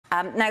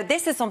Now,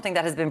 this is something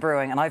that has been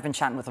brewing, and I've been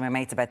chatting with my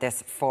mates about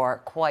this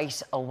for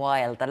quite a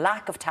while. The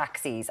lack of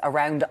taxis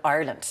around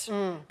Ireland.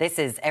 This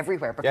is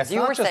everywhere. Because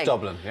you were saying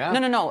Dublin, yeah?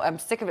 No, I'm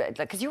sick of it.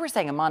 Because you were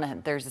saying in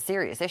Monaghan, there's a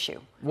serious issue.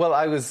 Well,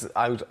 I was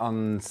out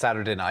on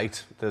Saturday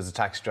night. There's a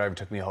taxi driver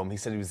took me home. He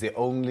said he was the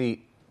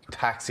only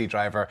taxi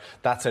driver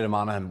that side of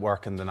Monaghan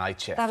working the night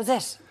shift. That was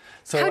it.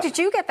 So, how did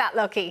you get that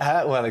lucky?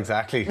 Well,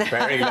 exactly.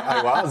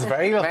 I was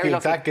very lucky. In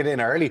fact, get in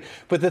early.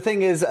 But the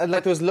thing is,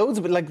 like, there was loads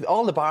of, like,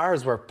 all the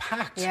bars were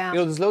packed. Yeah. You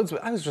know, there's loads of,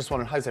 I was just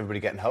wondering, how's everybody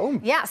getting home?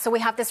 Yeah, so we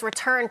have this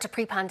return to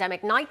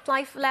pre-pandemic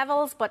nightlife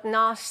levels, but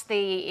not the,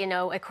 you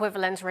know,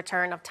 equivalent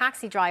return of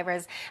taxi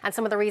drivers. And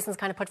some of the reasons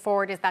kind of put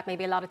forward is that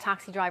maybe a lot of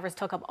taxi drivers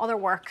took up other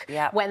work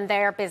when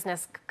their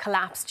business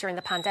collapsed during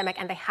the pandemic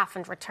and they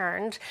haven't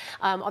returned.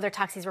 Other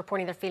taxis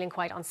reporting they're feeling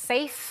quite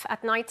unsafe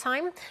at night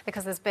time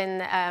because there's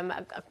been,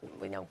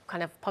 you know,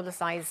 kind of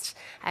publicised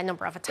a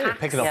number of attacks. You're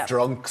picking up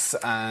drunks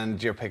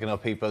and you're picking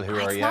up people who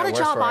are, it's not a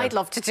job I'd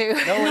love to do,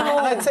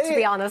 I'd say, to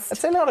be honest. I'd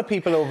say a lot of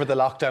people over the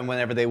lockdown,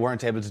 whenever they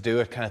weren't able to do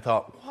it, kind of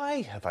thought,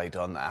 why have I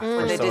done that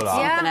for they so did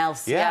long? something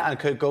else. Yeah, and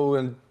could go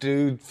and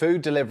do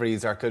food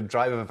deliveries or could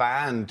drive a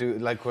van, do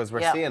like as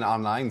we're seeing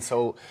online,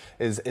 so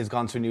is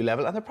gone to a new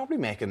level, and they're probably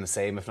making the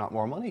same, if not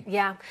more money.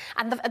 Yeah,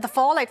 and the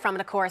fallout from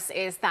it, of course,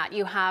 is that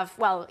you have,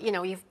 well, you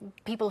know, you've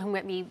people who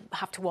maybe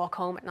have to walk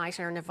home at night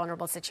and are in a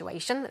vulnerable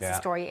situation. It's a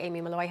story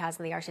Amy Malloy has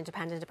in the Irish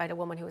Independent about a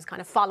woman who was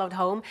kind of followed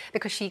home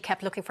because she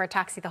kept looking for a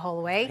taxi the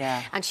whole way,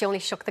 and she only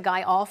shook the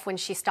guy off when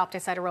she stopped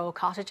outside a row of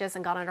cottages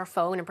and got on her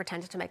phone and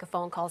pretended to make a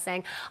phone call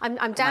saying,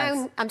 I'm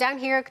down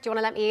here, do you want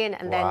to let me in?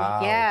 And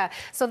then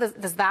so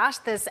there's that.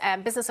 There's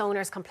business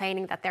owners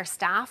complaining that their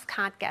staff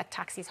can't get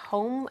taxis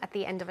home at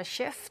the end of a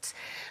shift.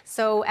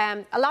 So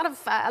a lot of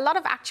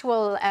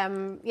actual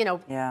you know,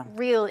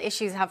 real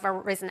issues have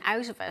arisen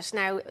out of it.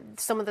 Now,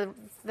 some of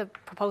the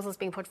proposals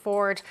being put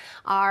forward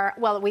are,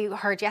 well, we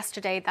heard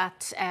yesterday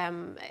that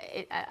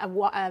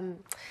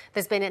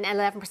there's been an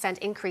 11%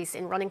 increase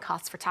in running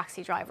costs for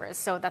taxi drivers,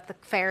 so that the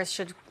fares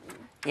should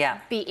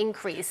be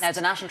increased. Now, the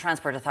National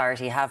Transport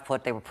Authority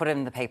they were put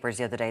in the papers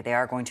the other day, they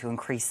are going to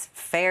increase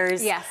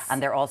fares,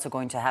 and they're also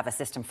going to have a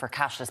system for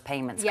cashless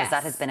payments, because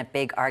that has been a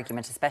big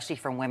argument, especially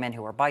from women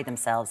who are by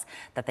themselves,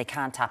 that they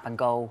can't tap and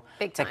go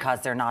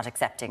because they're not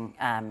accepting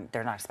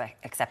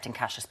accepting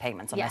cashless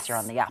payments unless you're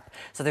on the app.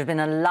 So there's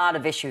been a lot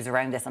of issues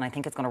around this, and I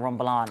think it's going to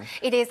rumble on.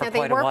 It is. For now, they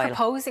were quite a while.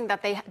 proposing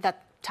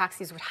that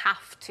taxis would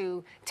have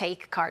to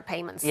take card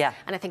payments. And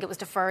I think it was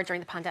deferred during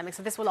the pandemic.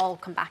 So this will all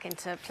come back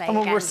into play and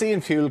again. We're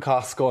seeing fuel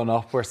costs going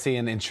up, we're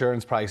seeing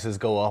insurance prices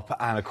go up,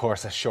 and of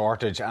course a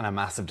shortage and a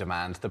massive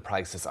demand. The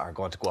prices are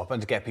going to go up,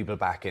 and to get people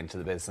back into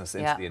the business,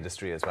 into the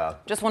industry as well.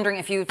 Just wondering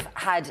if you've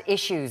had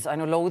issues. I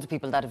know loads of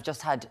people that have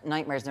just had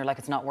nightmares and they're like,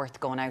 it's not worth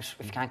going out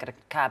if you can't get a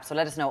cab. So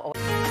let us know.